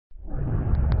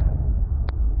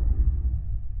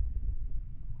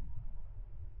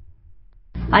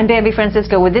I'm Bambi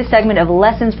Francisco with this segment of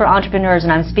Lessons for Entrepreneurs,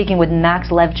 and I'm speaking with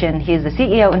Max Levchin. He is the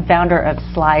CEO and founder of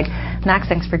Slide. Max,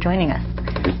 thanks for joining us.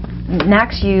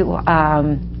 Max, you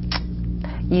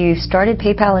started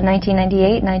PayPal in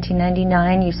 1998,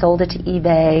 1999. You sold it to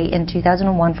eBay in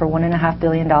 2001 for $1.5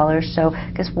 billion. So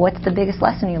I guess what's the biggest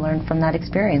lesson you learned from that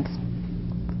experience?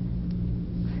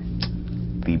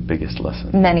 The biggest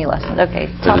lesson? Many lessons.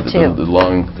 Okay, top two. The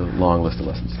long list of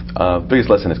lessons. Biggest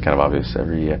lesson is kind of obvious.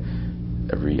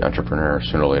 Every entrepreneur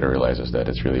sooner or later realizes that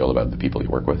it's really all about the people you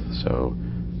work with. So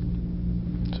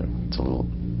it's a little.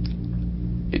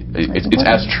 It's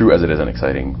as true as it is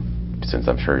unexciting, since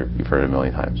I'm sure you've heard it a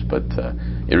million times. But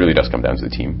it really does come down to the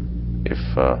team. If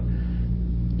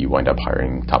you wind up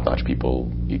hiring top-notch people,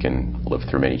 you can live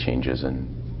through many changes and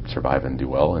survive and do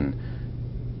well. And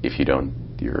if you don't,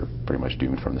 you're pretty much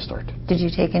doomed from the start. Did you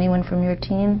take anyone from your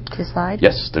team to Slide?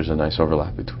 Yes, there's a nice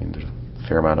overlap between. There's a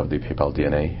fair amount of the PayPal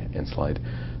DNA in Slide.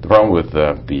 The problem with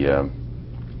the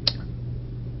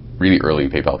really early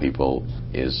PayPal people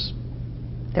is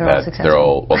they're all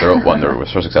successful. They're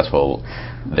so successful,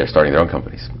 they're starting their own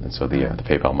companies, and so the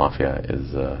PayPal mafia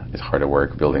is hard at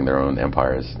work building their own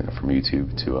empires, from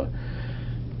YouTube to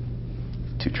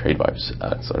TradeVibes,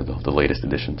 sort of the latest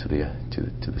addition to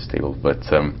the stable. But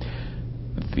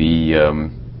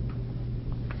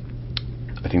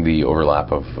I think the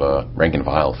overlap of rank and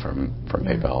file from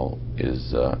PayPal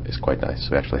is quite nice.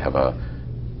 We actually have a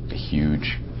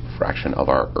huge fraction of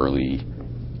our early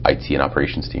IT and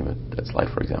operations team at Slide,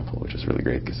 for example, which is really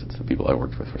great because it's the people I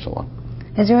worked with for so long.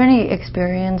 Is there any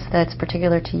experience that's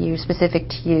particular to you, specific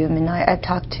to you? I mean, I've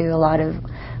talked to a lot of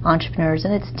entrepreneurs,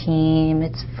 and it's team,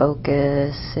 it's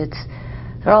focus,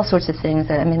 there are all sorts of things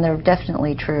that, they're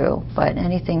definitely true, but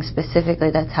anything specifically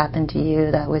that's happened to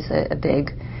you that was a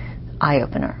big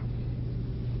eye-opener?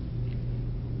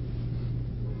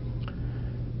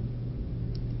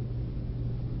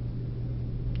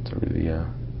 It's a really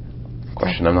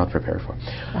question I'm not prepared for.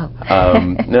 Oh.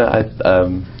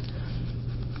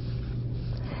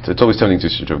 So it's always tempting to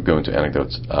sort of go into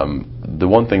anecdotes. The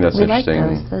one thing that's interesting...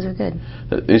 We like those are good.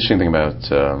 The interesting thing about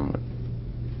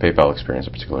PayPal experience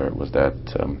in particular was that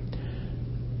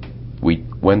we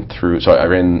went through... So I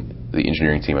ran the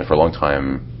engineering team, and for a long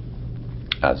time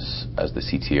as the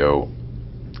CTO,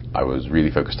 I was really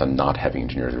focused on not having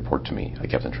engineers report to me. I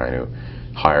kept on trying to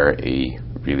hire a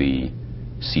really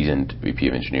seasoned VP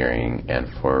of engineering, and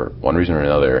for one reason or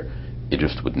another, it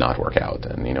just would not work out.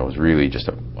 And it was really just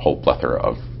a whole plethora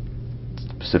of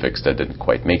specifics that didn't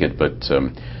quite make it. But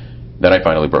then I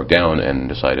finally broke down and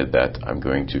decided that I'm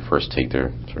going to first take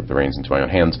the reins into my own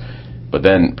hands. But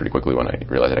then pretty quickly, when I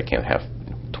realized that I can't have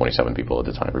 27 people at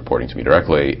the time reporting to me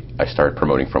directly, I started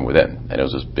promoting from within. And it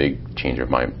was this big change of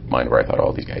my mind where I thought,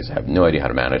 oh, these guys have no idea how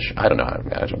to manage. I don't know how to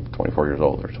manage. I'm 24 years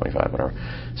old or 25, whatever.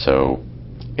 So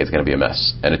it's going to be a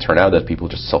mess. And it turned out that people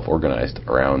just self-organized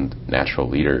around natural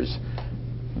leaders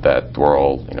that were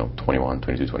all, 21,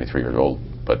 22, 23 years old,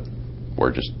 but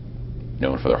were just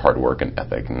known for their hard work and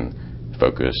ethic and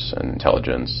focus and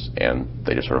intelligence, and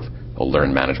they just sort of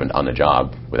learned management on the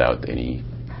job without any...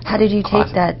 How did you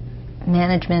take that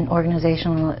management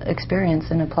organizational experience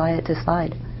and apply it to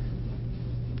Slide?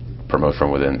 Promote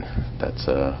from within. That's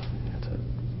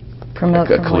Promote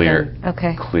a from clear, within.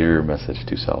 Okay. Clear message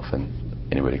to self and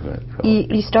anybody who...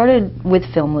 You started with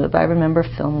Film Loop. I remember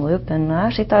Film Loop, and I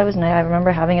actually thought it was nice. I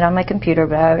remember having it on my computer,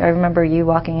 but I remember you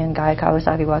walking in, Guy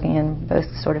Kawasaki walking in, both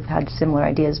sort of had similar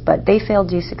ideas, but they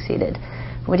failed, you succeeded.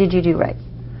 What did you do right?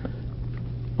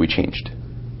 We changed.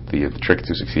 The trick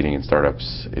to succeeding in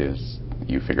startups is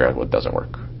you figure out what doesn't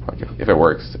work. Like if it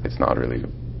works, it's not really...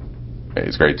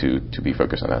 It's great to be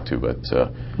focused on that too, but...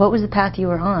 What was the path you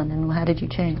were on, and how did you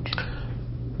change?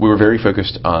 We were very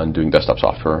focused on doing desktop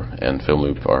software, and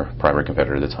FilmLoop, our primary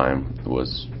competitor at the time,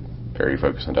 was very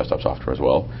focused on desktop software as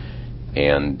well.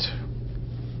 And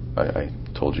I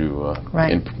told you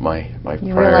right. In my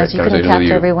you prior realized you couldn't capture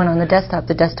you, everyone on the desktop.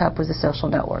 The desktop was a social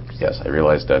network. Yes, I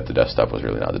realized that the desktop was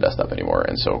really not the desktop anymore,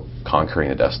 and so conquering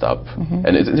the desktop. Mm-hmm.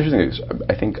 And it's interesting.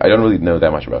 I think I don't really know that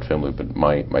much about FilmLoop, but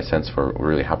my sense for what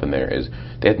really happened there is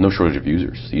they had no shortage of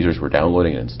users. The users were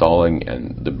downloading and installing,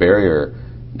 and the barrier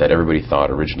that everybody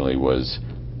thought originally was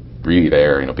really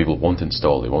there. People won't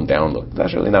install, they won't download.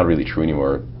 That's really not really true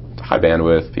anymore. High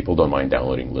bandwidth, people don't mind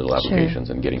downloading little applications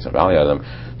and getting some value out of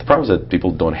them. The problem is that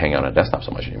people don't hang out on a desktop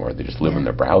so much anymore. They just live in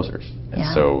their browsers. And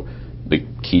so the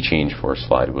key change for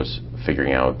Slide was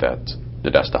figuring out that the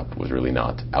desktop was really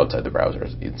not outside the browser,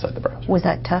 it's inside the browser. Was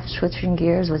that tough, switching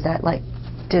gears? Was that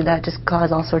did that just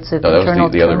cause all sorts of internal internal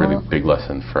that was the other really big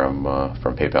lesson from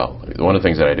PayPal. One of the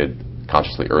things that I did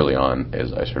consciously early on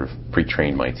is I sort of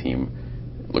pre-trained my team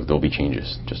look, there'll be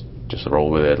changes. Just roll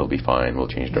with it. It'll be fine. We'll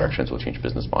change directions. We'll change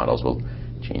business models. We'll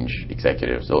change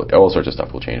executives. All sorts of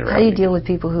stuff will change around. How do you deal with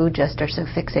people who just are so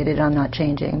fixated on not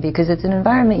changing? Because it's an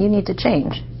environment you need to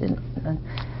change.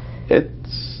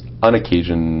 It's, on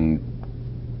occasion,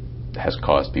 has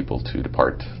caused people to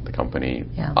depart the company,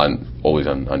 always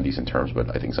on decent terms,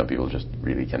 but I think some people just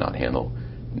really cannot handle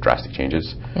drastic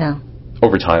changes. Yeah.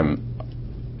 Over time,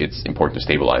 it's important to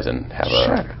stabilize and have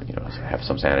have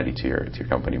some sanity to your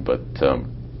company, but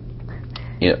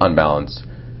on balance,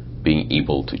 being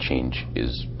able to change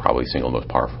is probably the single most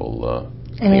powerful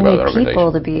and you thing about need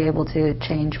people to be able to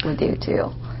change with you too.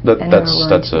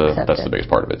 That's the biggest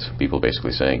part of it. People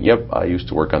basically saying, "Yep, I used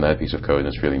to work on that piece of code, and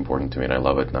it's really important to me, and I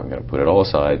love it, and I'm going to put it all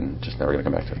aside and just never going to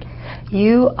come back to it."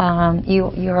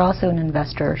 You're also an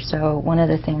investor, so one of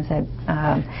the things that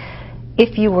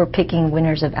if you were picking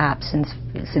winners of apps,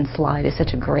 since Slide is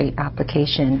such a great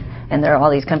application, and there are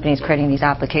all these companies creating these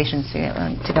applications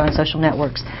to go on social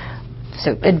networks.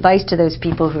 So advice to those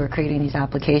people who are creating these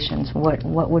applications, what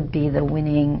would be the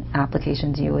winning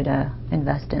applications you would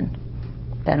invest in,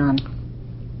 bet on?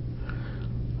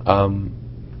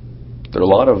 There are a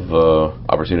lot of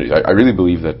opportunities. I really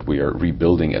believe that we are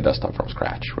rebuilding a desktop from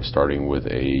scratch. We're starting with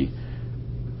a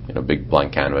big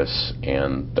blank canvas,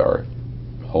 and there are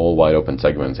whole wide open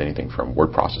segments, anything from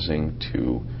word processing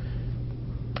to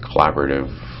collaborative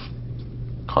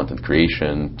content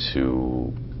creation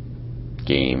to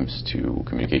games to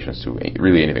communications to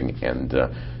really anything. And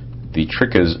the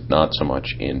trick is not so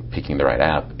much in picking the right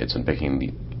app, it's in picking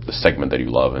the segment that you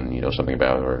love and you know something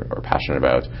about or are passionate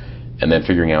about, and then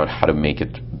figuring out how to make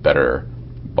it better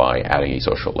by adding a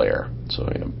social layer. So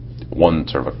one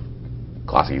sort of a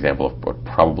classic example of what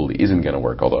probably isn't going to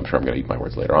work, although I'm sure I'm going to eat my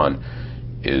words later on,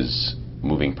 is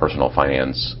moving personal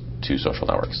finance to social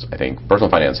networks. I think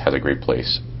personal finance has a great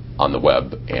place on the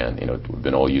web, and we've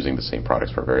been all using the same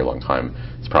products for a very long time.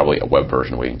 It's probably a web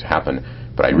version waiting to happen,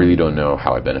 but I really don't know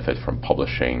how I benefit from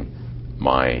publishing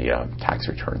my tax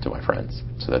return to my friends.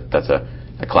 So that's a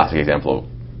classic example,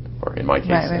 or in my case,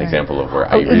 an example of where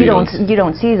I really you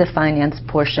don't see the finance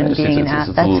portion being an app.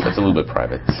 It's a little bit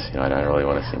private. I don't really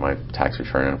want to see my tax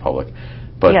return in public.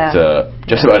 But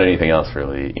just about anything else,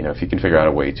 really. If you can figure out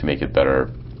a way to make it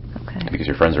better, because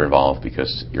your friends are involved,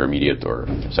 because your immediate or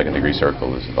second-degree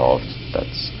circle is involved, that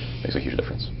makes a huge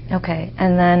difference. Okay,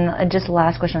 and then just the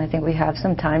last question. I think we have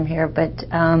some time here, but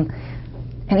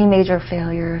any major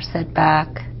failure, setback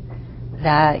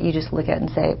that you just look at and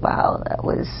say, "Wow,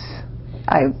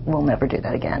 I will never do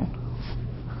that again."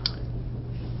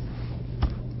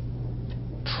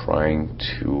 Trying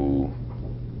to,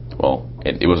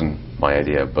 it wasn't my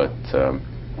idea, but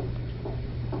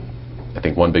I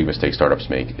think one big mistake startups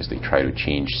make is they try to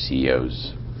change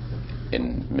CEOs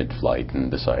in mid-flight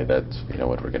and decide that,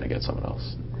 we're going to get someone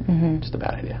else. Mm-hmm. Just a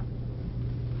bad idea.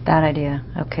 Bad idea.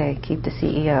 Okay, keep the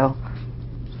CEO.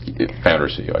 Founder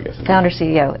CEO, I guess. Founder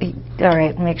CEO. All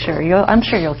right, make sure. I'm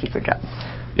sure you'll keep your job.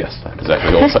 Yes,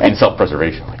 exactly. Also, in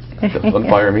self-preservation. Don't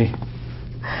fire me.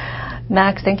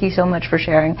 Max, thank you so much for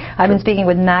sharing. I've been speaking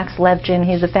with Max Levchin.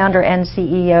 He's the founder and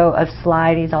CEO of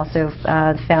Slide. He's also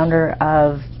the founder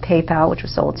of PayPal, which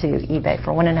was sold to eBay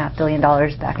for $1.5 billion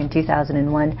back in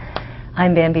 2001.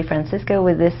 I'm Bambi Francisco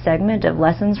with this segment of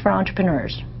Lessons for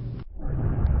Entrepreneurs.